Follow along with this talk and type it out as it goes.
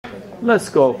let's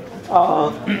go.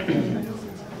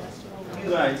 You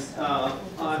guys,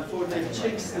 for the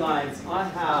check slides, I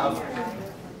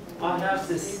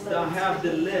have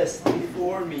the list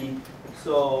before me,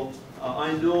 so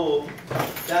I know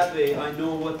that way. I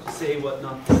know what to say, what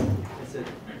not to say. That's it.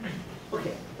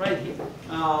 Okay, right here.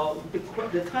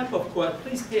 The type of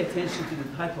please pay attention to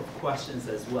the type of questions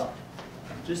as well.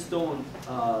 Just don't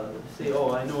say,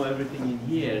 "Oh, I know everything in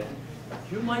here."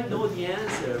 You might know the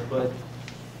answer, but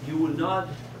you will not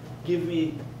give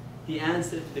me the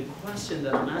answer to the question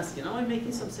that I'm asking. Am I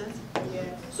making some sense? Yes.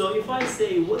 So if I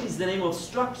say, what is the name of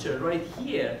structure right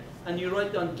here, and you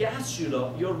write down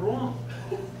gastrula, you're wrong.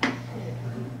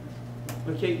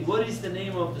 Okay, what is the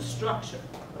name of the structure?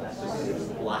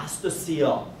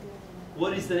 Blastocele.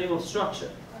 What is the name of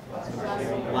structure?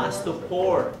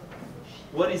 Blastopore.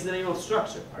 What is the name of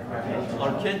structure?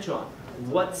 Archenteron.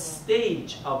 What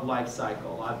stage of life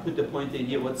cycle? I put the point in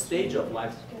here. What stage of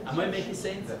life? Am I making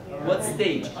sense? What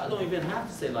stage? I don't even have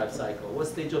to say life cycle. What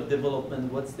stage of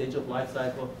development? What stage of life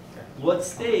cycle? What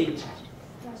stage?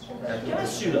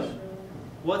 Gastrula.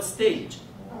 What stage?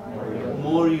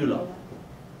 Morula.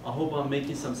 I hope I'm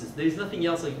making some sense. There is nothing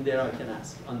else in there I can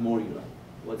ask on morula.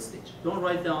 What stage? Don't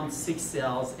write down 6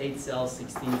 cells, 8 cells,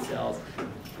 16 cells.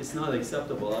 It's not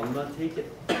acceptable. I will not take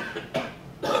it.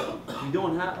 We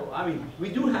don't have, I mean, we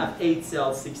do have 8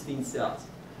 cells, 16 cells,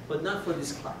 but not for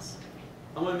this class.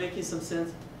 Am I making some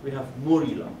sense? We have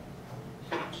morula.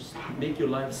 Just make your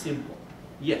life simple.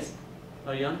 Yes.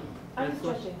 Ariane? I'm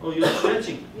stretching. Oh, you're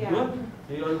stretching. Yeah. Good.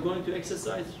 You are going to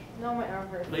exercise? No, my arm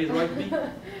hurts. Play rugby?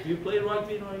 You play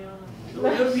rugby, Ariane? No,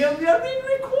 we are being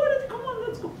recorded. Come on,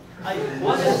 let's go.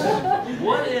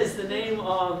 What is the name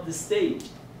of the stage?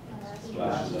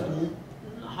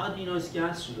 How do you know it's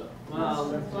gastrula?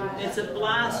 Well, it's a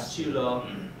blastula.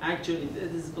 Actually,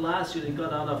 this blastula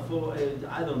got out of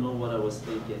I don't know what I was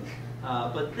thinking.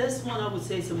 But this one I would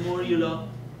say is a morula,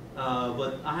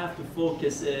 but I have to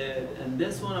focus it. And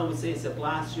this one I would say is a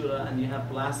blastula, and you have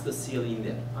blastocele in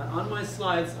there. On my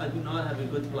slides, I do not have a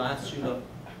good blastula.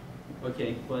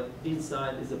 Okay, but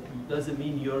inside is doesn't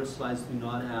mean your slides do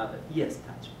not have it. Yes,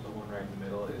 Patrick. The one right in the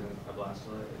middle isn't a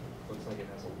blastula. Looks like it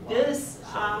has a lot. This,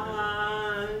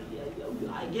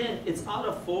 again, it's out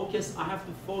of focus. I have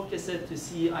to focus it to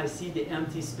see, I see the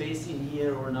empty space in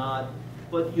here or not.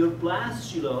 But your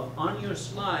blastula on your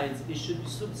slides, it should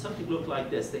something look like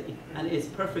this. And it's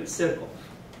perfect circle.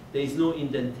 There is no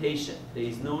indentation. There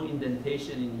is no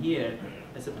indentation in here.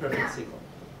 It's a perfect circle.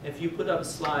 If you put up a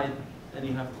slide and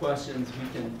you have questions, we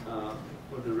can,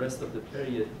 for the rest of the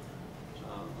period,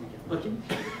 okay.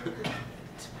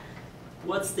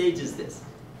 What stage is this?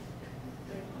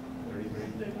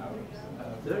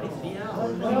 33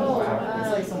 hours. No,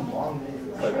 It's like some long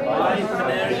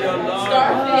Bipinnaria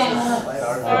larva.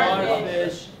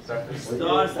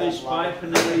 Starfish,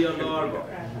 bipinnaria larva.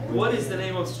 What is the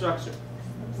name of structure?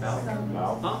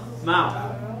 Mouth. Huh? Mouth.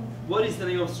 What is the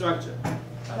name of structure?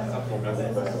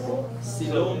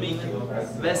 Coelomic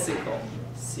vesicle.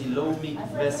 Coelomic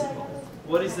vesicle.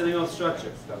 What is the name of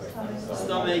structure?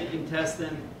 Stomach,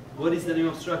 intestine. What is the name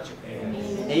of structure?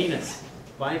 Anus.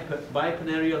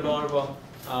 Bipinnaria larva.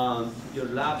 Your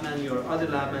labman, your other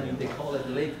labman, they call it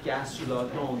late gastrula.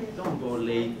 Don't go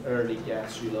late, early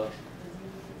gastrula.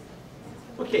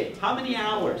 Okay, how many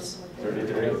hours?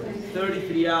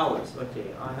 33 hours.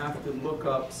 Okay, I have to look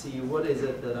up, see what is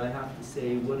it that I have to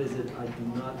say, what is it I do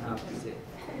not have to say.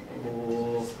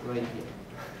 Oh, right here.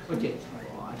 Okay,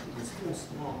 oh, I think it's too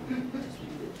small. Let's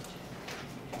read it.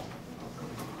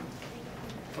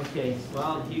 Okay,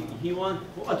 well, he wants,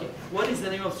 okay, what is the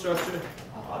name of structure?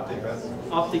 Optic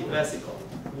vesicle. Optic vesicle.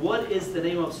 What is the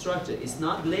name of structure? It's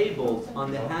not labeled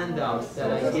on the handout that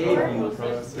I gave you.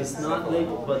 It's not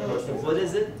labeled, but what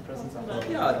is it?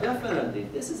 Yeah, definitely.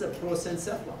 This is a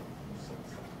prosencephalon.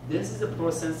 This is a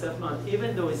prosencephalon,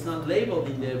 even though it's not labeled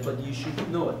in there, but you should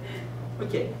know it.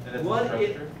 Okay,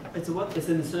 it's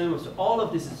in the name of, all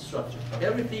of this is structure.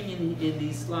 Everything in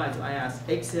these slides I asked,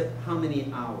 except how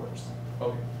many hours.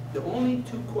 Okay. The only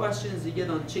 2 questions you get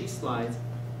on chick slides,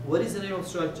 what is the name of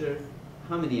structure,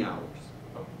 how many hours?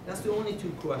 That's the only 2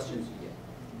 questions you get.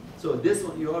 So this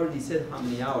one, you already said how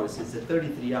many hours. It's a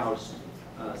 33 hours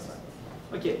slide.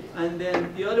 Okay, and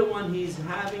then the other one, he's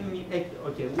having me,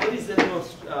 okay, what is the name of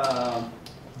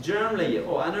germ layer?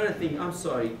 Oh, another thing, I'm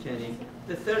sorry, Kenny.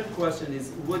 The 3rd question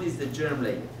is, what is the germ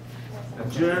layer?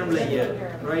 Germ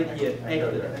layer, right here,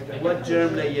 ectoderm. What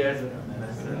germ layer?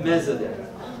 Mesoderm.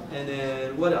 And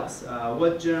then what else?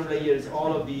 What germ layers?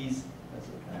 All of these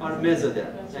are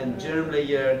mesoderm. And germ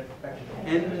layer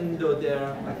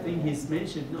endoderm. I think he's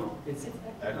mentioned, no, it's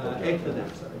ectoderm.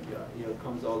 Sorry, yeah, it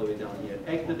comes all the way down here.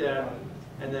 Ectoderm,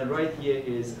 and then right here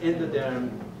is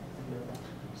endoderm.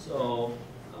 So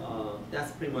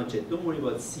that's pretty much it. Don't worry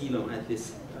about coelom at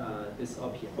this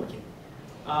up here. Okay.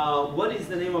 What is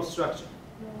the name of structure?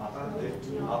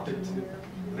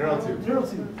 Neural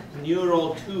tube.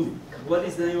 Neural tube. What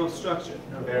is the name of structure?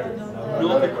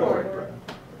 Notochord.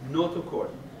 Notochord.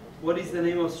 What is the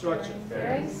name of structure?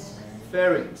 Pharynx.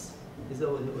 Pharynx. Is that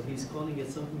what he's calling it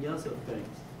something else or pharynx?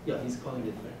 Yeah, he's calling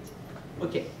it pharynx.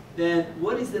 Okay. Then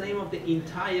what is the name of the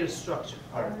entire structure?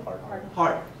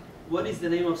 Heart. What is the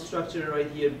name of structure right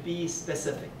here? Be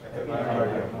specific.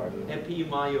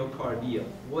 Epimyocardial.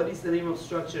 What is the name of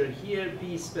structure here?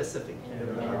 Be specific.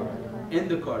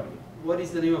 Endocardial. What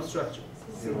is the name of structure?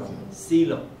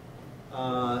 Coelom.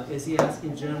 Is he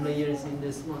asking germ layers in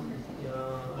this one?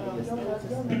 I guess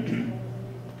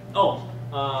not.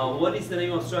 What is the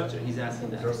name of structure? He's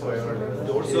asking that. Dorsal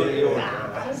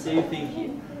aorta. Same thing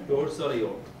here. Dorsal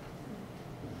aorta.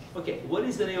 Okay, what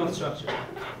is the name of structure?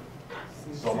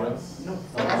 Somites.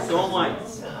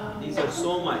 These are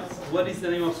somites. What is the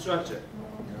name of structure?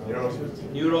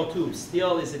 Neural tube.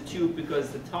 Still is a tube because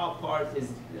the top part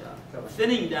is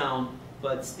thinning down,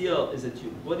 but still is a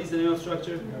tube. What is the name of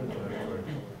structure?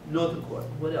 Notochord.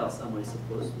 What else am I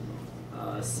supposed to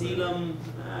know? Coelom.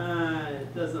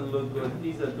 It doesn't look good.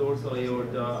 These are dorsal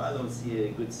aorta. I don't see a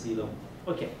good coelom.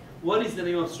 Okay. What is the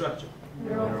name of structure?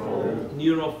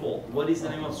 Neural fold. What is the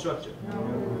name of structure?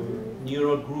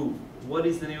 Neural groove. What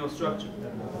is the name of structure?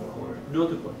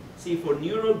 Notochord. See, for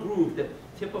neural groove, the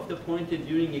tip of the pointer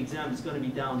during exam is going to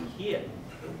be down here.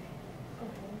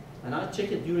 And I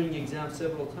check it during exam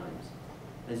several times,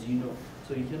 as you know.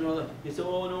 So you cannot, you say,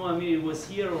 oh no, Amir, it was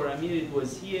here, or Amir, it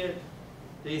was here.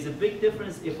 There is a big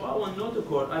difference. If I want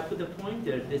notochord, I put the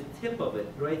pointer, the tip of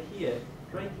it, right here,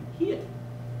 right here.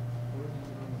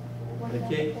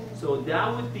 Okay, so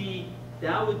that would be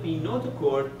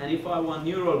notochord, and if I want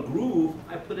neural groove,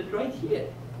 I put it right here.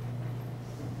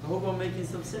 I hope I'm making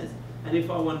some sense. And if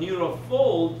I want neural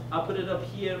fold, I put it up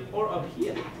here or up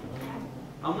here.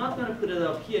 I'm not going to put it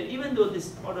up here, even though this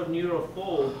is part of neural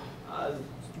fold,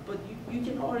 but you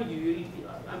can argue,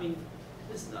 I mean,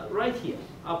 this, right here.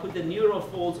 I'll put the neural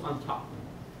folds on top,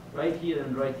 right here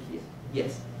and right here.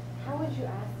 Yes? How would you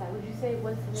ask that? Would you say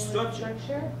what's the name Structure. of the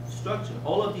structure? Structure.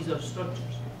 All of these are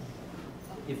structures.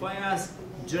 If I ask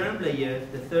germ layer,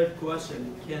 the third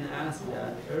question, Ken asked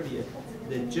that earlier.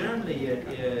 The germ layer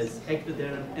is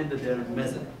ectoderm, endoderm,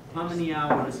 mesoderm. How many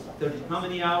hours? 30. How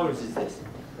many hours is this?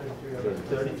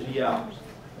 33 hours.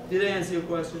 Did I answer your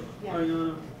question? Yeah. Or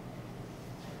no?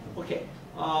 Okay.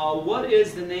 What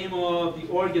is the name of the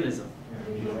organism?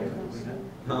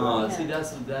 See,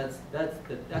 that's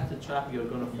the trap you're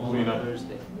going to fall on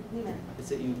Thursday.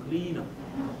 It's a euglena.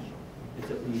 It's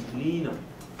a euglena.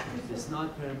 It's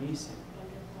not paramecium.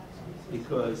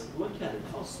 Because look at it,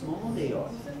 how small they are.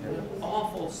 They're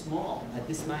awful small at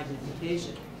this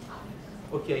magnification.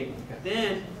 Okay,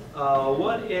 then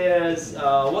what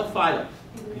phylum?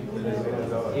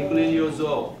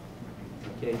 Euglenozoa.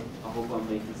 Okay, I hope I'm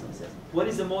making some sense. What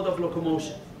is the mode of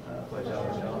locomotion?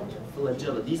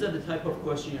 Flagella. These are the type of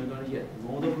question you're going to get.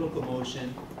 Mode of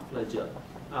locomotion, flagella.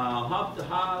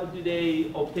 How do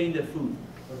they obtain their food?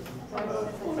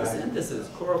 Photosynthesis,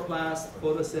 chloroplast,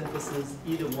 photosynthesis,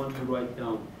 either one you write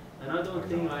down. And I don't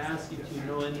think I asked you to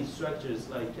know any structures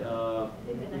like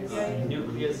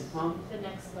nucleus. Huh? The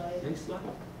next slide. Next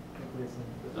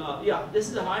slide. Yeah, this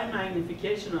is a high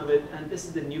magnification of it, and this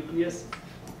is the nucleus.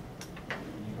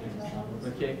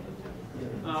 Okay.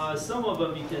 Some of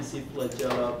them you can see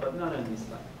flagella, but not on this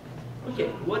slide.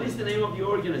 Okay, what is the name of the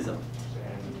organism?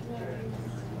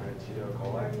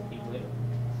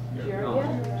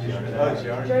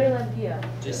 Giardia?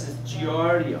 This is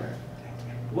Giardia.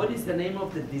 What is the name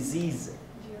of the disease?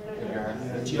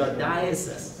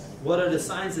 Giardiasis. What are the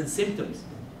signs and symptoms?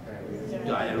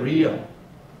 Diarrhea.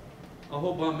 I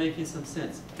hope I'm making some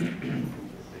sense.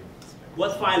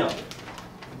 What phylum?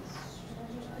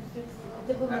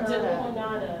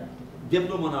 Diplomonada.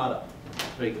 Diplomonada.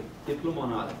 Very good.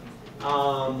 Diplomonada.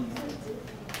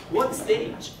 What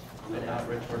stage?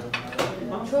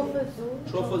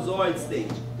 Trophozoid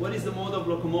stage. What is the mode of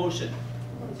locomotion?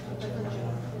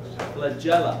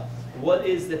 Flagella. What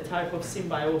is the type of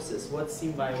symbiosis? What's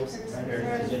symbiosis?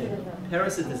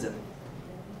 Parasitism.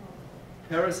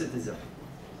 Parasitism.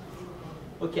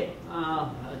 Okay,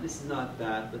 this is not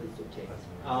bad, but it's okay.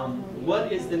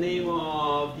 What is the name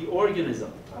of the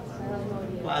organism?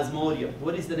 Plasmodium.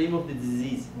 What is the name of the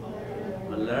disease?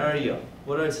 Malaria.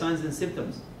 What are signs and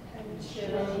symptoms?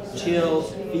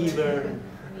 Chills, fever,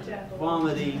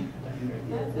 vomiting,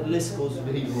 the list goes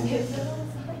very long.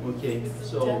 Okay,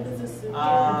 so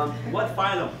what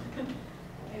phylum?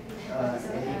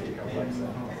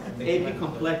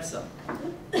 Apicomplexa.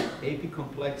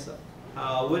 Apicomplexa.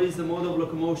 What is the mode of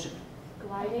locomotion?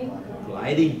 Gliding.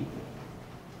 Gliding.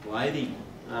 Gliding.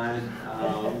 And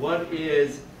what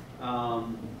is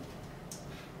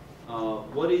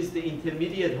the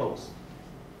intermediate host?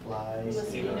 Flies.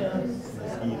 Mosquitoes.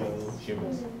 Mosquitoes.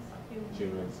 Humans.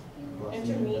 Humans.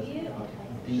 Intermediate.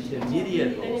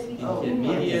 Intermediate host.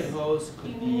 Intermediate host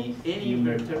could be any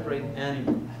vertebrate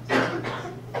animal.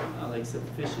 Like some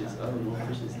fishes. I don't know if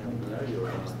fishes have malaria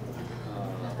or not.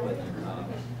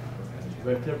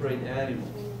 Vertebrate animals.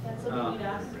 That's what we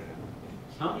asked.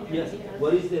 Huh? Yes.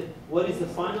 What is the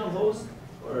final host?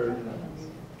 Or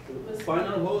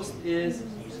final host is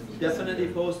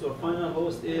definitive host, or final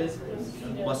host is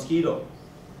mosquito.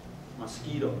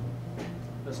 Mosquito.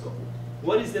 Let's go.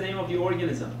 What is the name of the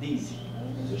organism? These.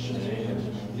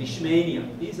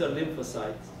 Leishmania. These are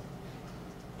lymphocytes.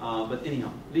 But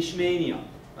anyhow, Leishmania.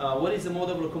 What is the mode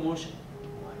of locomotion?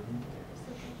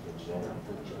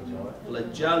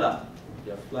 Flagella.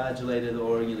 They're flagellated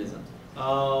organisms.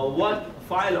 What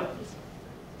phylum?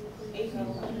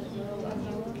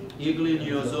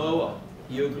 Euglenozoa.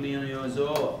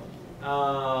 Euglenozoa.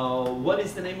 What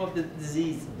is the name of the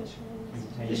disease?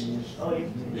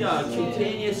 Yeah,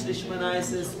 cutaneous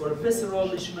leishmaniasis or visceral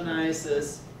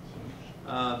leishmaniasis.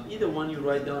 Either one you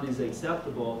write down is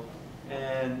acceptable.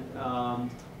 And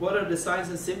what are the signs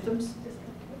and symptoms?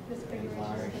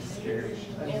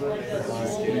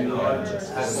 Enlarged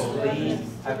spleen,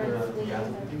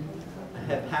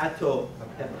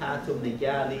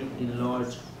 hepatomegaly,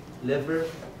 enlarged liver.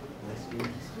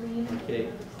 Okay,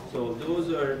 so those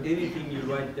are anything you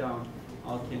write down,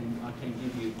 I can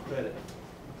give you credit.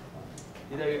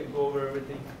 Did I go over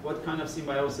everything? What kind of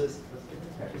symbiosis?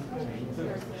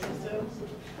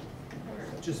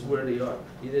 Just where they are.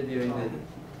 Either they're in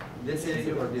this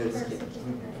area or their skin.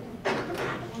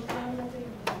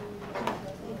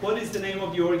 What is the name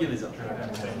of the organism?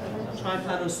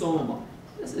 Trypanosoma.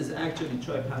 This is actually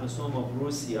Trypanosoma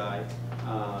brucei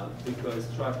because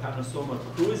Trypanosoma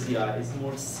cruzi is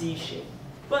more C-shaped.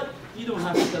 But you don't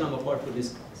have to tell them apart for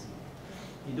this class.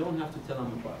 You don't have to tell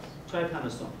them apart.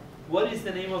 Trypanosoma. What is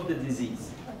the name of the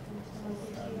disease?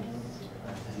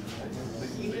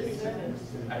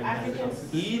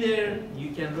 Either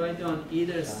you can write down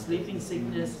either sleeping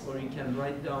sickness or you can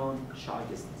write down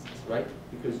Chagas disease, right?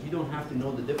 Because you don't have to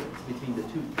know the difference between the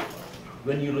two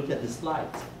when you look at the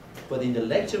slides. But in the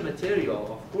lecture material,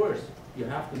 of course, you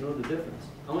have to know the difference.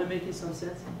 Am I making some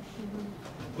sense?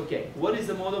 Okay, what is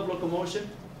the mode of locomotion?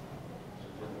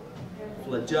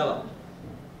 Flagella.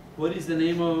 What is the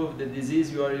name of the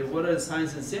disease you are in? What are the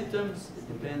signs and symptoms? It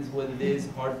depends what it is,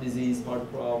 heart disease,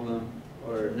 heart problem,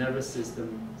 or nervous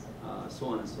system, so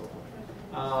on and so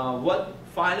forth. What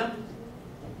phylum?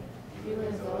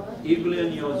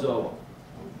 Euglenozoa.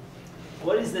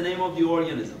 What is the name of the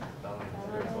organism?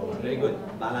 Very good.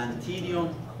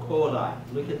 Balantidium coli.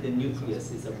 Look at the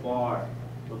nucleus. It's a bar.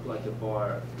 Look like a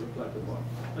bar. Look like a bar.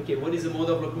 Okay, what is the mode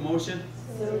of locomotion?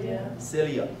 Cilia.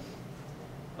 Cilia.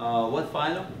 What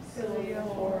phylum?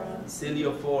 Ciliophora.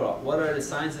 Ciliophora. What are the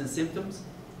signs and symptoms?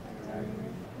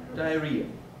 Diarrhea.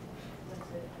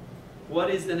 What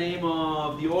is the name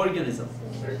of the organism?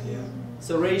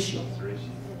 Serration.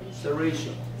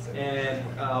 Serration. And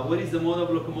what is the mode of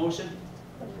locomotion?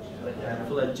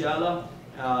 Flagella.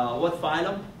 What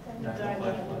phylum?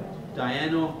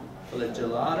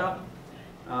 Dinoflagellata.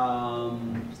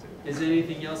 Is there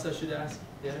anything else I should ask?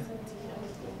 Yeah?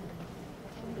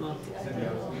 No?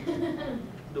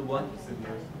 The what?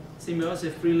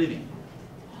 Symbiosis, free living.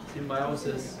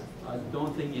 Symbiosis, I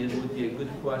don't think it would be a good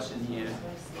question here.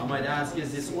 I might ask,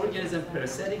 is this organism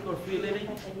parasitic or free living?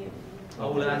 I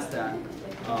will ask that.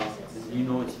 You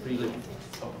know it's free living.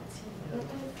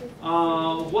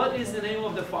 What is the name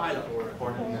of the phylum?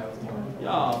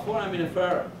 Yeah,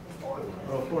 foraminifera.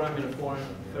 Or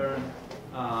foraminifera.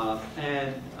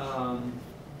 And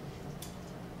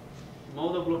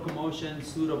mode of locomotion,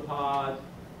 pseudopod.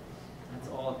 That's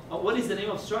all. What is the name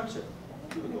of structure?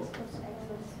 Here we go.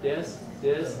 This,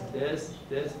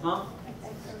 huh?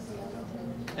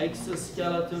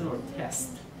 Exoskeleton or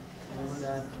test. Remember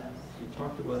that? We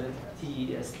talked about it.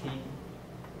 T-E-S-T.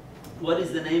 What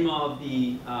is the name of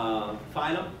the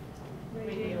phylum?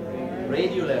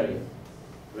 Radiolarian.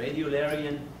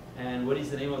 Radiolarian. And what is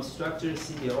the name of the structure?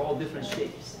 See, they're all different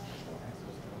shapes.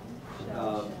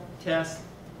 Test.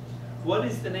 What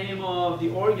is the name of the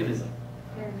organism?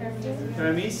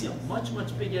 Paramecium.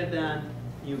 Much bigger than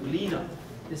Euglena.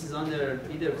 This is under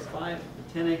either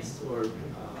 10x or,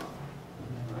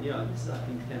 yeah, this is I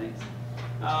think 10x.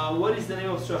 What is the name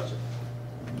of structure?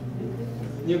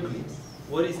 Nucleus.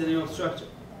 What is the name of structure?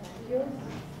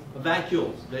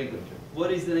 Vacuoles. Very good.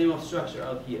 What is the name of structure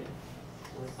out here?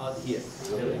 Out here.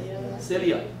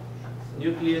 Cilia.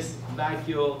 Nucleus,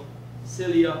 vacuole,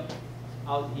 cilia.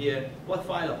 Out here. What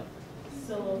phylum?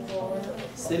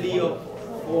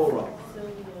 Ciliophora.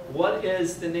 What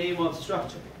is the name of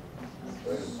structure?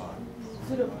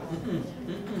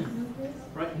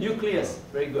 Right. Nucleus.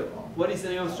 Very good. What is the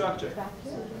name of structure?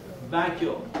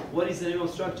 Vacuole. What is the name of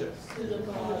structure?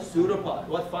 Pseudopod.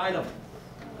 What phylum?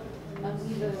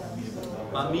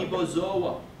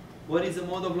 Amoebozoa. What is the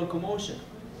mode of locomotion?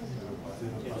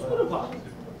 Pseudopod.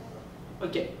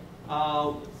 Okay.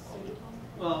 Well,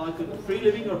 I could free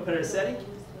living or parasitic.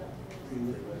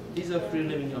 These are free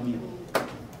living amoeba.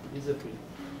 These are free.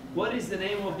 What is the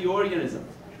name of the organism?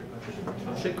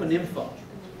 Trichonympha.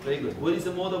 Very good. What is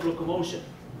the mode of locomotion?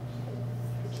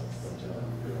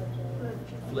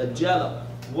 Flagella.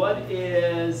 What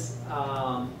is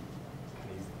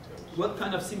what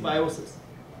kind of symbiosis?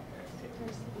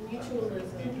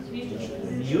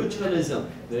 Mutualism.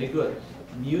 Very good.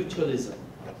 Mutualism.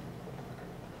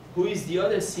 Who is the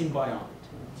other symbiont?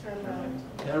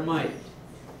 Termite.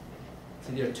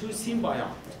 So there are two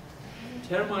symbionts,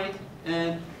 termite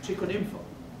and trichonympha.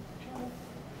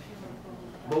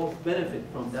 Both benefit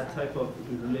from that type of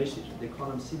relationship. They call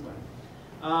them symbiont.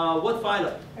 What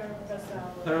phylum?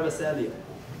 Parabassalia.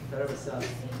 Parabassalia.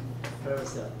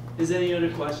 Parabassalia. Is there any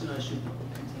other question I should know?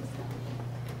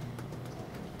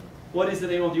 What is the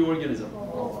name of the organism?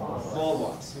 Ball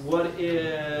box. What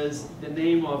is the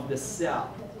name of the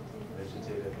cell?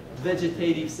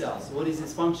 Vegetative cells. What is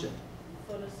its function?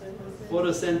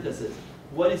 Photosynthesis.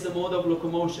 What is the mode of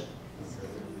locomotion?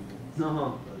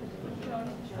 No.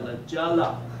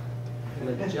 Flagella.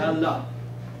 Flagella.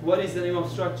 What is the name of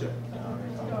structure?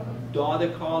 Daughter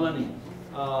colony.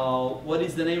 What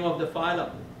is the name of the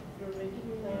phylum?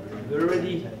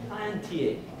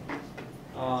 Viridiplantiae.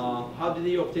 How do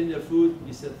they obtain their food?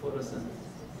 You said photosynthesis.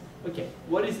 Okay.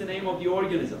 What is the name of the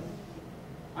organism?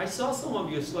 I saw some of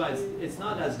your slides. It's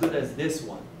not as good as this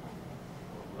one.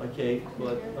 Okay,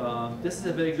 but this is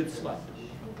a very good slide.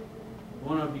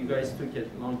 One of you guys took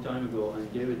it a long time ago and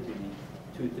gave it to me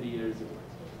 2-3 years ago.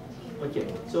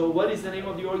 Okay, so what is the name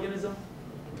of the organism?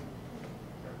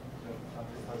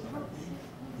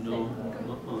 No.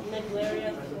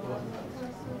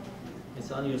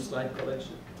 It's on your slide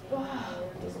collection.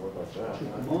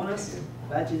 Trichomonas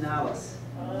vaginalis.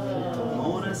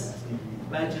 Trichomonas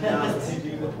vaginalis.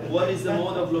 What is the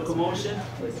mode of locomotion?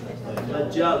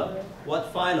 Flagella.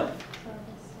 What phylum?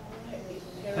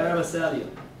 Parabassalia.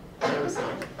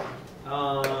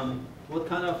 What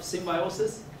kind of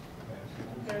symbiosis?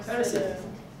 Parasite.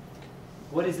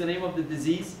 What is the name of the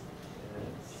disease?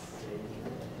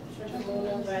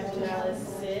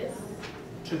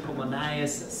 Trichomoniasis.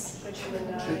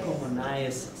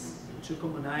 Trichomoniasis.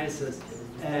 Trichomoniasis.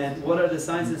 And what are the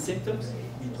signs and symptoms?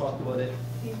 You talked about it.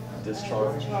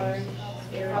 Discharge.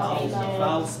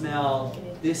 Foul smell,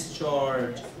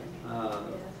 discharge,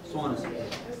 so on and so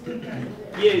forth.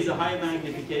 Here is a high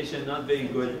magnification, not very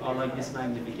good. I like this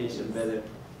magnification better.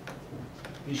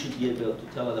 You should be able to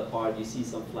tell it apart. You see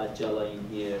some flagella in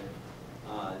here.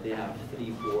 They have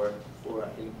 3, 4, I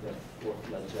think there are 4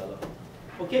 flagella.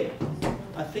 Okay,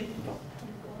 I think,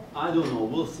 I don't know,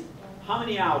 we'll see. How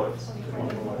many hours?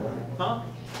 Huh?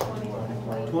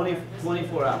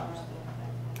 24 hours.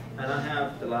 And I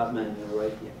have the lab manual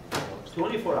right here.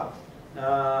 24 hours.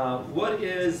 What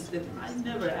is, I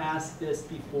never asked this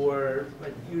before,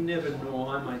 but you never know,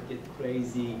 I might get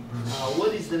crazy.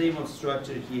 What is the name of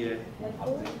structure here?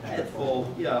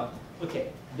 Headfold, yeah.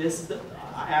 Okay, this is the,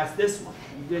 I asked this one.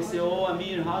 You guys say, oh,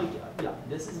 Amir, how, yeah,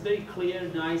 this is very clear,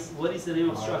 nice. What is the name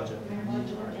of structure?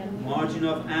 Margin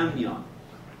of amnion.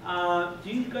 Do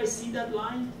you guys see that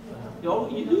line? Oh,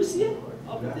 you do see it?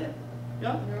 Up there?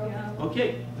 Yeah?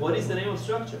 Okay, what is the name of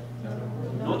structure?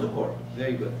 Notochord.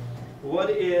 Very good. What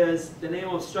is the name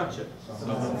of structure?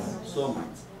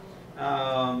 Somites.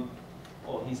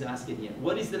 Oh, he's asking here.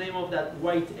 What is the name of that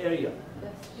white area?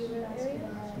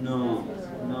 No,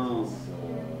 no.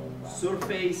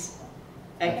 Surface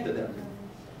ectoderm.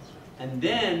 And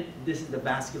then this is the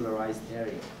vascularized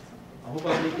area. I hope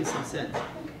I'm making some sense.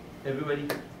 Everybody,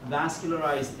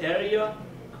 vascularized area,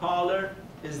 color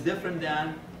is different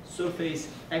than surface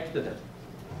ectoderm.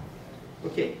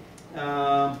 Okay.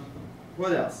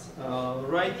 What else?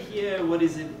 Right here, what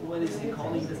is it? What is he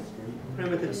calling this?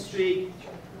 Primitive streak.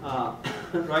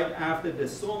 Right after the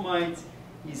somites,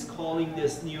 he's calling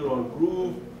this neural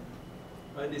groove.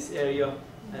 right? This area,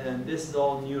 and then this is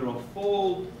all neural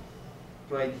fold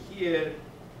right here,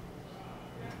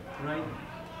 right?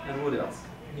 And what else?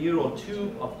 Neural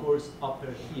tube, of course,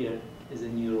 upper here is a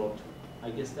neural tube. I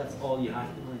guess that's all you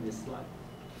have to know in this slide.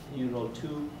 Neural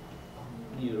tube,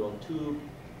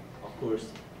 of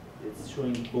course, it's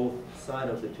showing both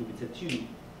sides of the tube. It's a tube,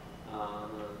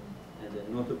 and the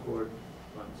notochord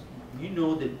runs. You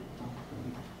know that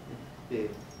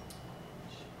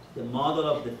the model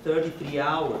of the 33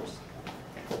 hours.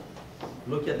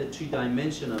 Look at the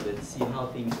 3-dimension of it, see how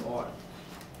things are.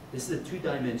 This is a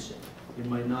 2-dimension. It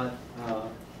might not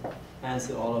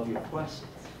answer all of your questions.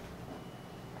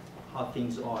 How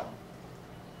things are.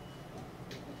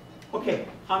 Okay,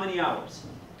 how many hours?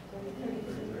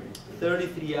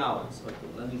 33 hours. Okay,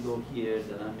 let me go here,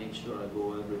 then I make sure I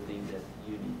go everything that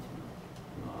you need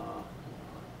to know.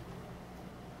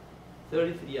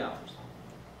 33 hours.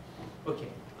 Okay,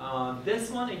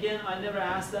 this one again, I never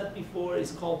asked that before.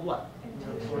 It's called what?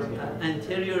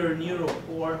 Anterior neural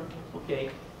pore. Okay,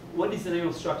 what is the name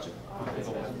of structure?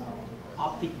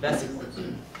 Optic vesicle.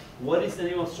 What is the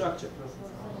name of structure?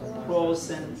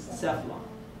 Prosencephalon.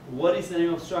 What is the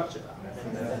name of structure?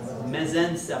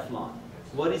 Mesencephalon.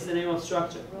 What is the name of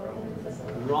structure?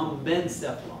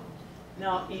 Rhombencephalon.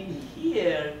 Now in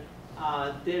here,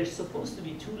 there's supposed to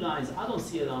be 2 lines. I don't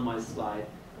see it on my slide,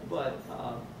 but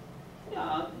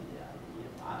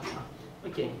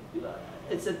okay.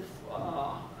 It's a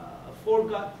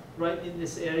foregut right in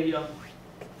this area.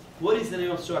 What is the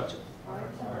name of structure?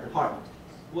 Heart.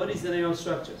 What is the name of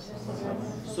structure?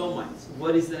 Somites.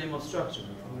 What is the name of structure?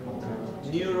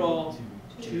 Neural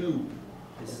tube.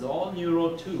 This is all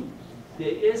neural tube.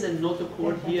 There is a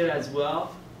notochord here as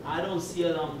well. I don't see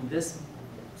it on this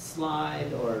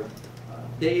slide, or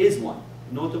there is one.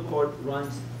 Notochord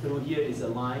runs through here, is a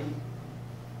line.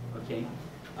 Okay.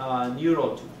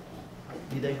 Neural tube.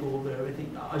 Did I go over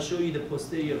everything? I'll show you the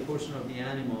posterior portion of the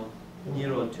animal.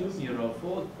 Neural tube, neural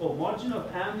fold. Oh, margin of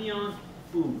amnion.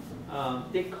 Ooh.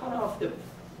 They cut off the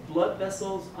blood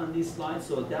vessels on these slides,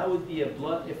 so that would be a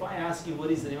blood. If I ask you what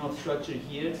is the name of structure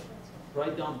here,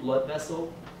 write down blood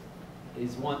vessel.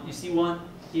 Is one. You see one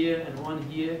here and one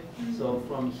here. So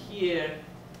from here,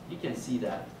 you can see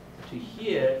that to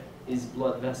here is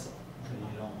blood vessel. So you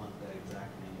don't want that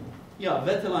exactly. Yeah,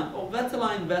 vitelline. Oh,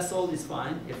 vitelline vessel is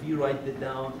fine if you write it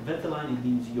down. Vitelline, it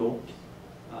means yolk.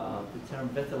 The term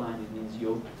vitelline, it means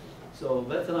yolk. So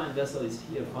vitelline vessel is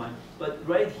here, fine. But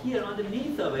right here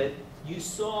underneath of it, you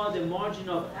saw the margin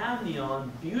of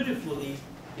amnion beautifully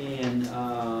in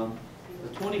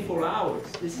 24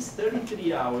 hours. This is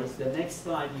 33 hours. The next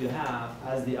slide you have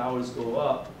as the hours go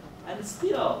up, and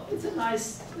still it's a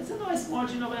nice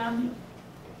margin of amnion.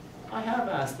 I have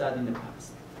asked that in the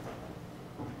past.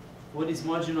 What is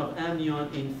margin of amnion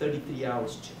in 33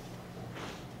 hours?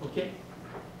 Okay.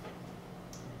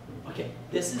 Okay,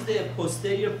 this is the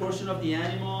posterior portion of the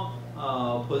animal,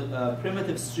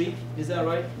 primitive streak, is that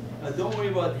right? Don't worry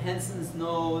about Henson's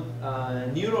node,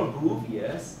 neural groove,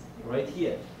 yes, right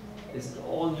here. This is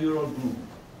all neural groove.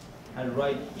 And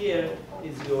right here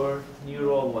is your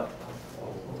neural what?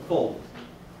 Fold.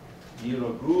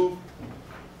 Neural groove,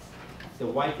 the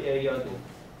white area,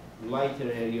 the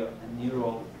lighter area, and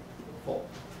neural fold.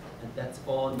 And that's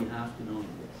all you have to know in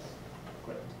this.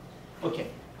 Great. Okay.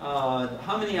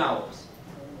 How many hours?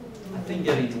 I think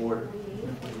they're in order.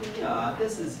 Yeah,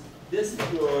 this is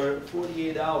your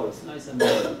 48 hours. Nice and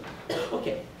easy.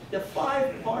 Okay, the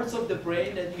 5 parts of the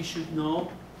brain that you should know.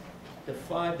 There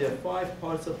are 5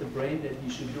 parts of the brain that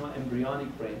you should know.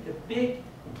 Embryonic brain. The big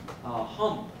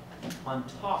hump on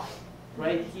top,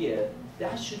 right here.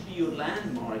 That should be your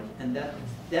landmark, and that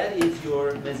is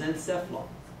your mesencephalon.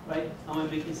 Right? Am I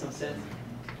making some sense?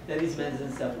 That is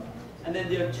mesencephalon. And then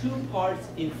there are 2 parts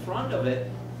in front of it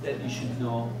that you should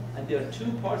know, and there are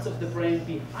 2 parts of the brain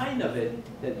behind of it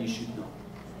that you should know.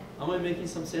 Am I making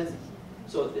some sense?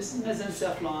 So this is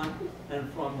mesencephalon,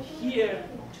 and from here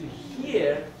to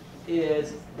here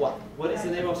is what? What is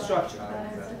the name of structure?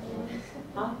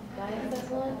 Huh?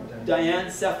 Diencephalon.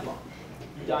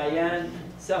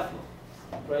 Diencephalon.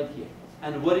 Right here.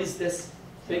 And what is this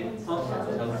big hump?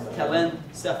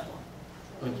 Telencephalon.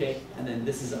 Okay, and then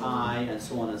this is eye, and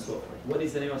so on and so forth. What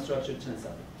is the name of structure?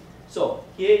 Telencephalon. So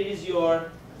here is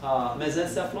your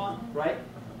mesencephalon, right?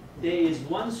 There is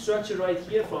one structure right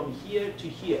here from here to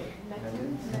here.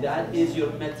 That is your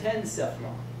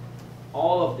metencephalon.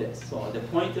 All of this. So the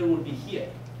pointer will be here.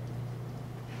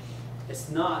 It's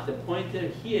not, the pointer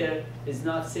here is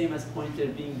not same as pointer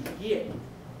being here.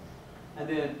 And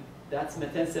then that's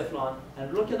metencephalon.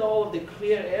 And look at all of the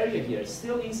clear area here,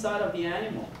 still inside of the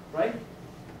animal, right?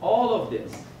 All of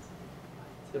this.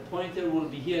 The pointer will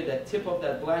be here. The tip of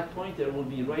that black pointer will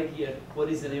be right here. What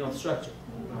is the name of structure?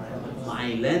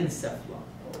 Myelencephalon.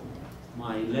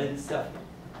 Myelencephalon.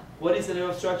 What is the name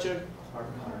of structure?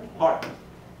 Heart.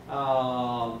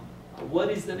 What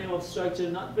is the name of structure?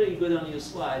 Not very good on your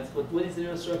slides, but what is the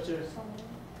name of structure?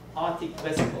 Aortic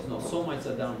vesicles. No, somites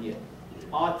are down here.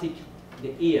 Aortic,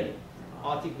 the ear.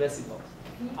 Aortic vesicles.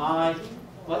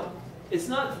 What? It's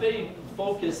not very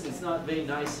focused. It's not very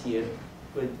nice here,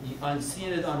 but I'm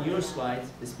seeing it on your slides.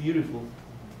 It's beautiful.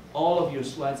 All of your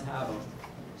slides have them.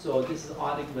 So this is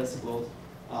aortic vesicles,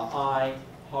 eye,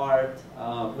 heart.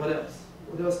 What else?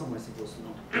 What else am I supposed to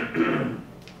know?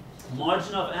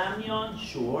 Margin of amnion,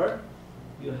 sure.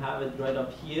 You have it right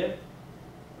up here.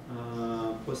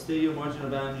 Posterior margin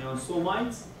of amnion,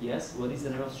 somites. Yes. What is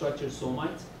the name of structure?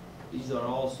 Somites. These are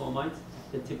all somites.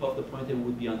 The tip of the pointer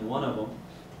would be on one of them.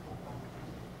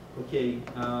 Okay.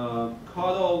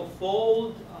 Caudal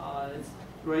fold. It's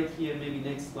right here. Maybe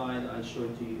next slide I'll show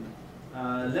it to you.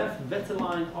 Left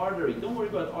vitelline artery. Don't worry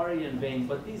about artery and vein,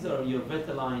 but these are your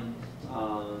vitelline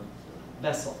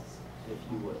vessels, if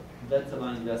you would.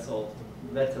 Vitelline vessel,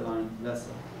 vitelline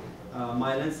vessel.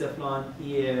 Myelencephalon,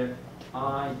 ear,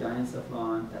 eye,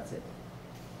 diencephalon, that's it.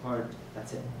 Heart,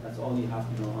 that's it. That's all you have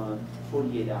to know on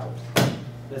 48 hours.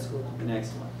 Let's go to the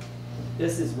next one.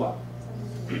 This is what?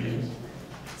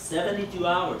 72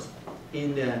 hours.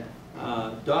 In the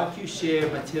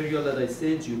DocuShare material that I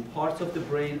sent you, parts of the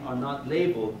brain are not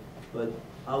labeled, but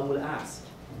I will ask.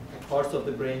 Parts of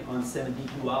the brain on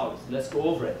 72 hours. Let's go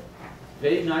over it.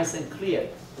 Very nice and clear.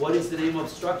 What is the name of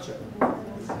structure?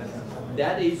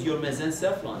 That is your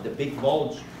mesencephalon, the big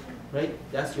bulge, right?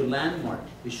 That's your landmark.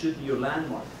 It should be your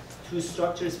landmark. Two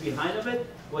structures behind of it.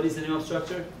 What is the name of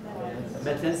structure?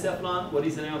 Metencephalon. What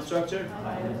is the name of structure?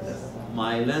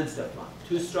 Myelencephalon.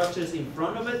 Two structures in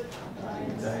front of it.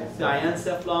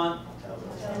 Diencephalon.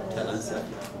 Telencephalon.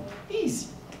 Easy.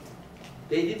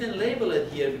 They didn't label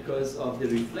it here because of the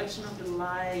reflection of the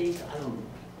light. I don't know.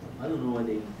 I don't know why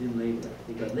they didn't label it.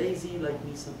 They got lazy like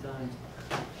me sometimes.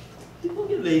 People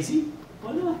get lazy.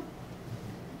 Why not?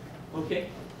 Okay.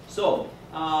 So,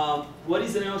 what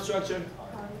is the name of structure?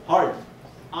 Heart.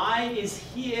 Eye is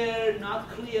here, not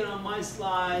clear on my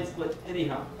slides, but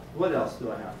anyhow. What else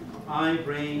do I have to know? Eye,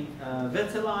 brain,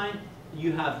 vitelline.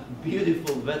 You have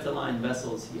beautiful vitelline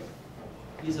vessels here.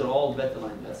 These are all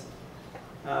vitelline vessels.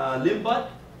 Limb bud,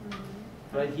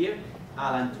 right here.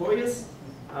 Allantois.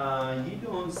 You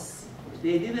don't.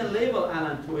 They didn't label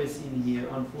allantois in here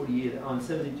on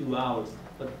 72 hours,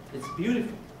 but it's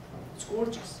beautiful. It's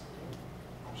gorgeous.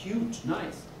 Huge,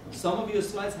 nice. Some of your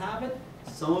slides have it.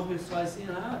 Some of your slides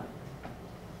didn't have it.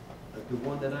 Like the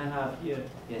one that I have here,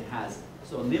 it has it.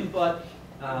 So limb bud,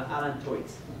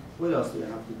 allantois. What else do I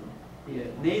have to know?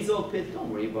 Yeah, nasal pit. Don't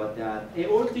worry about that.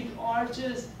 Aortic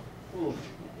arches. Oof.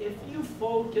 If you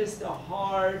focus the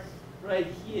heart right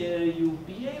here, you'll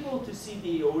be able to see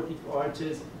the aortic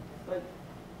arches, but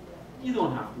you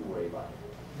don't have to worry about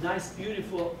it. Nice,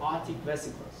 beautiful aortic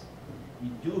vesicles. You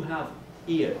do have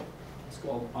ear. It's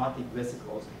called aortic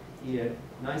vesicles. Ear,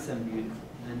 nice and beautiful.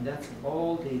 And that's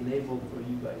all they labeled for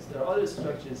you guys. There are other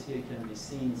structures here can be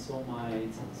seen,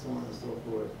 somites and so on and so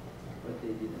forth, but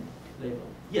they didn't label.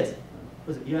 Yes?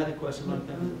 Was it, you had a question like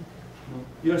that? No?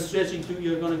 You're stretching too,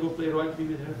 you're going to go play rugby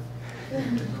with her?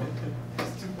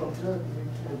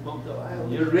 Pumped up.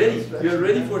 You're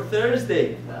ready for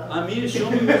Thursday. Amir, show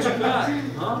me what you got.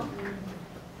 Huh?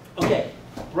 Okay,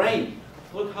 brain.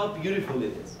 Look how beautiful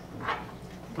it is.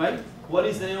 Right? What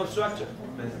is the name of structure?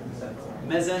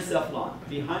 Mesencephalon.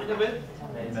 Behind of it?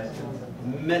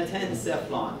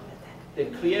 Metencephalon. The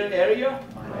clear area?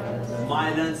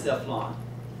 Myelencephalon.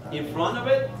 In front of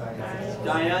it?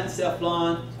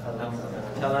 Diencephalon.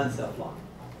 Telencephalon.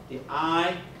 The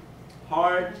eye,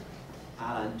 heart,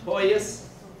 allantois,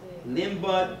 limb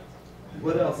bud.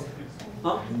 What else?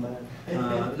 Huh?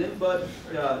 Limb bud,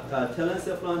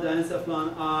 telencephalon,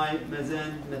 diencephalon, eye,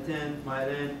 meten,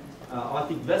 myelin,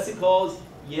 aortic vesicles.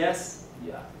 Yes,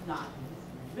 yeah, not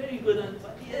very good,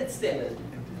 but it's there.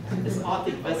 It's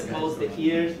aortic vesicles, the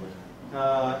ears,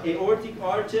 aortic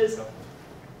arches.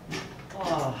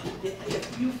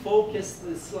 If you focus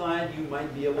the slide, you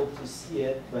might be able to see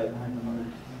it, but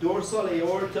dorsal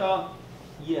aorta,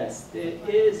 yes, there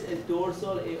is a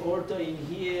dorsal aorta in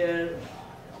here,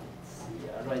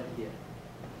 right here.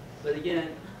 But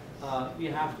again,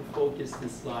 you have to focus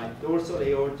this slide. Dorsal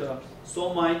aorta,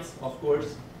 somites, of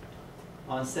course,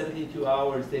 on 72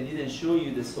 hours, they didn't show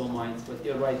you the somites, but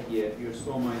they're right here, your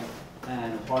somite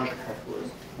and heart, of course.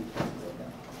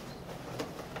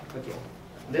 Okay.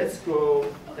 let's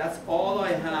go. That's all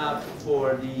I have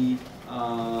for the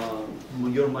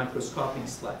your microscopic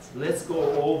slides. Let's go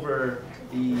over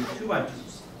the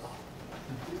 2x2s.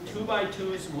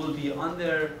 2x2s will be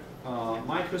under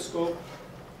microscope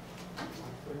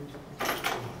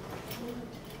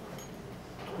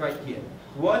right here.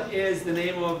 What is the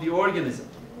name of the organism?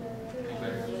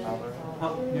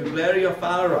 Nuclearia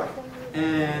fowleri.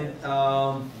 And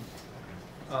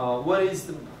what is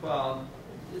the,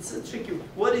 it's a tricky,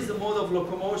 what is the mode of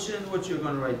locomotion? What you're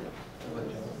going to write down?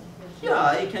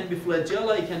 Yeah, it can be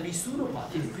flagella, it can be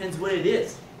pseudopod. It depends where it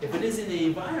is. If it is in the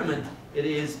environment, it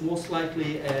is most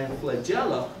likely a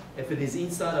flagella. If it is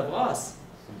inside of us,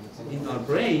 in our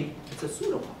brain, it's a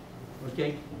pseudopod.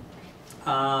 Okay?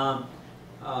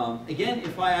 Again,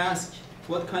 if I ask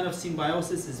what kind of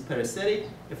symbiosis is parasitic,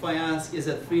 if I ask is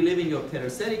it free living or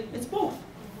parasitic, it's both.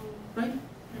 Right?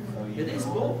 It is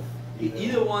both.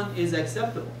 Either one is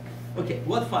acceptable. Okay,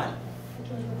 what phylum?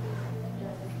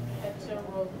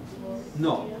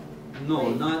 No,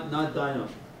 not dino.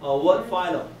 What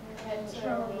phylum?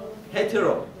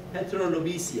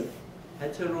 Heterolobisia.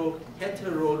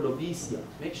 Heterolobisia.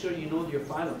 Make sure you know your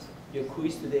phylums. Your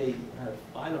quiz today have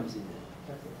phylums in there.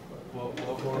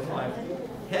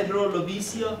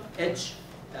 Heterolobisia,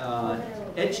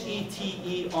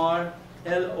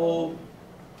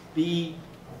 H-E-T-E-R-L-O-B.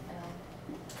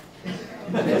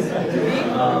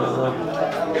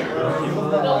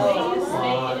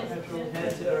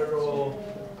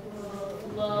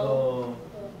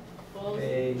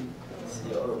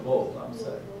 I'm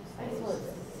sorry.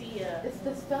 Does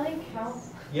the spelling count?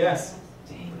 Yes.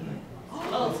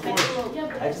 Oh, Of course. yeah,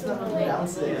 but I just never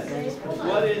pronounced it.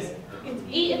 What is It's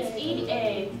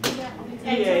E-A.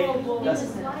 EA?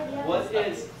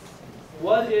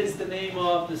 What is the name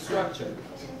of the structure?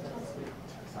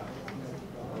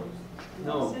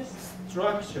 No.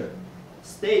 Structure.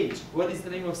 Stage. What is the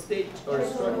name of stage or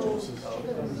structure?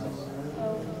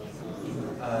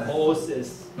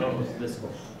 Oocyst. Let's go.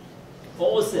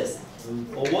 Oocyst.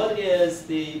 What is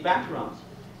the background?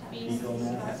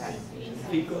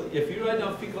 Fecal. If you write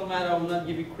down fecal matter, I will not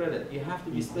give you credit. You have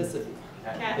to be specific.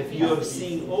 If you are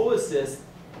seeing oocyst,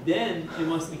 then it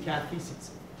must be cat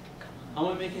feces. Am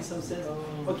I making some sense?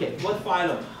 Okay, what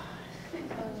phylum?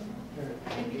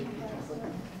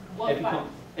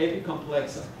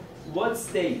 Epicomplexa. What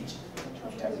stage?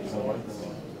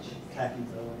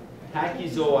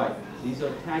 Tachyzoid. These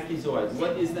are tachyzoids.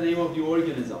 What is the name of the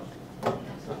organism?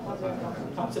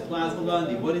 Toxoplasma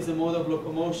gondii. What is the mode of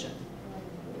locomotion?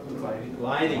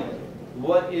 Gliding.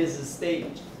 What is the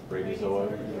stage?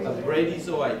 Bradyzoid. A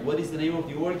bradyzoid. What is the name of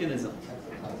the organism?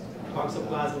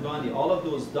 Toxoplasma gondii. All of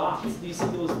those dots. Do you see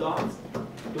those dots?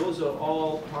 Those are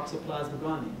all Toxoplasma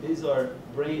gondii. These are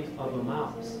brain of a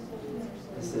mouse.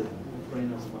 This is the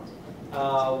brain of a mouse.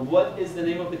 What is the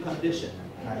name of the condition?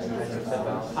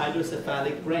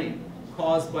 Hydrocephalic brain.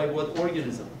 Caused by what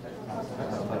organism?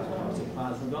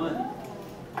 Toxoplasma gondii.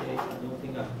 Okay, I don't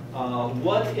think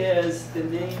what is the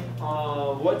name?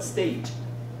 What stage?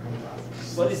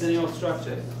 What is the name of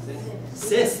structure?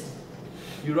 Cyst.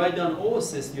 You write down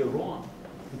oocyst, you're wrong.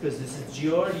 Because this is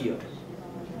giardia.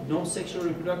 No sexual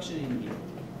reproduction in here.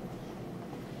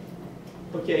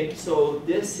 Okay, so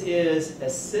this is a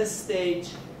cyst stage,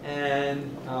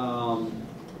 and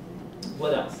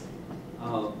what else?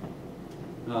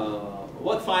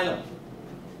 What phylum?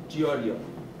 Giardia.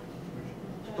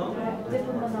 Huh?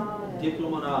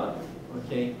 Diplomonada.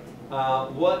 Okay.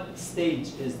 What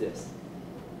stage is this?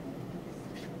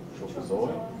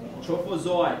 Trophozoid.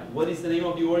 Trophozoid. What is the name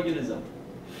of the organism?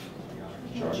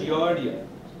 Giardia.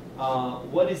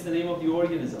 What is the name of the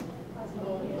organism?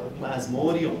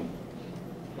 Plasmodium.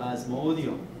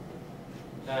 Plasmodium.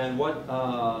 And what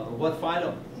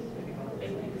phylum?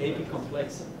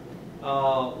 Epicomplexa.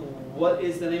 What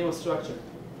is the name of structure?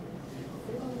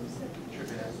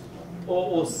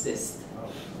 Oocyst.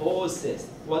 Oocyst.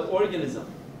 What organism?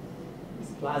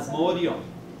 Plasmodium.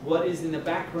 What is in the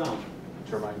background?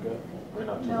 Termite gut. Or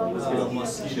not No. termite.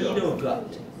 Mosquito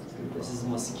gut. This is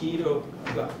mosquito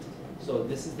gut. So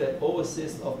this is the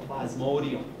oocyst of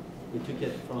Plasmodium. We took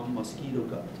it from mosquito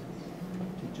gut.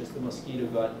 Took just the mosquito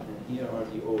gut, and here are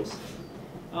the oocysts.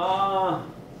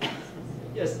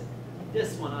 Yes,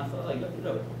 this one I thought I got rid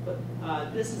of it, but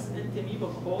this is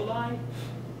Entamoeba coli.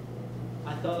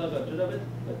 I thought I got rid of it,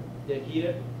 but they're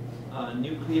here.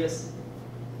 Nucleus.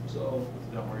 So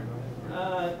Don't worry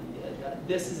about it.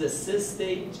 this is a cyst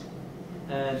stage,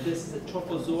 and this is a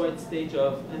trophozoid stage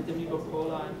of Entamoeba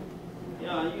coli.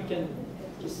 Yeah, you can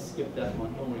just skip that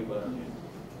one. Don't worry about it.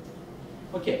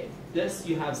 Okay, this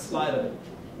you have slide of it.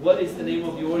 What is the name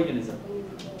of the organism?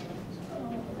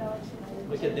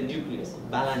 Look at the nucleus.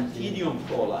 Balantidium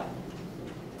coli.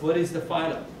 What is the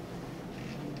phylum?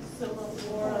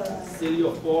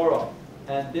 Ciliophora.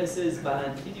 And this is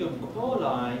Balantidium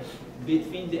coli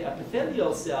between the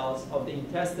epithelial cells of the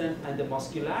intestine and the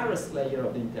muscularis layer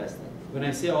of the intestine. When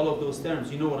I say all of those terms,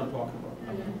 you know what I'm talking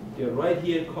about. They're right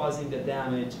here causing the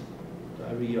damage,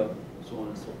 diarrhea, so on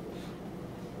and so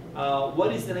forth.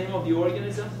 What is the name of the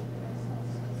organism?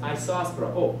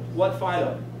 Isospora. Oh, what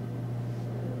phylum?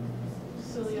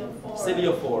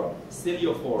 Ciliophora.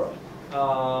 Ciliophora.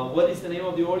 What is the name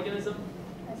of the organism?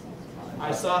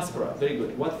 Isospora. Very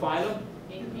good. What phylum?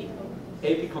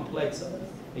 Apicomplexa.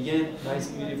 Again, nice,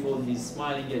 beautiful. He's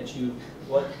smiling at you.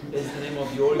 What is the name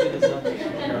of the organism?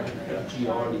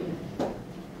 Giardia.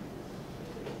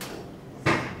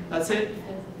 That's it.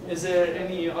 Is there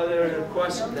any other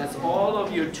question? That's all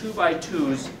of your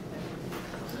 2x2s.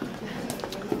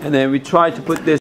 And then we try to put this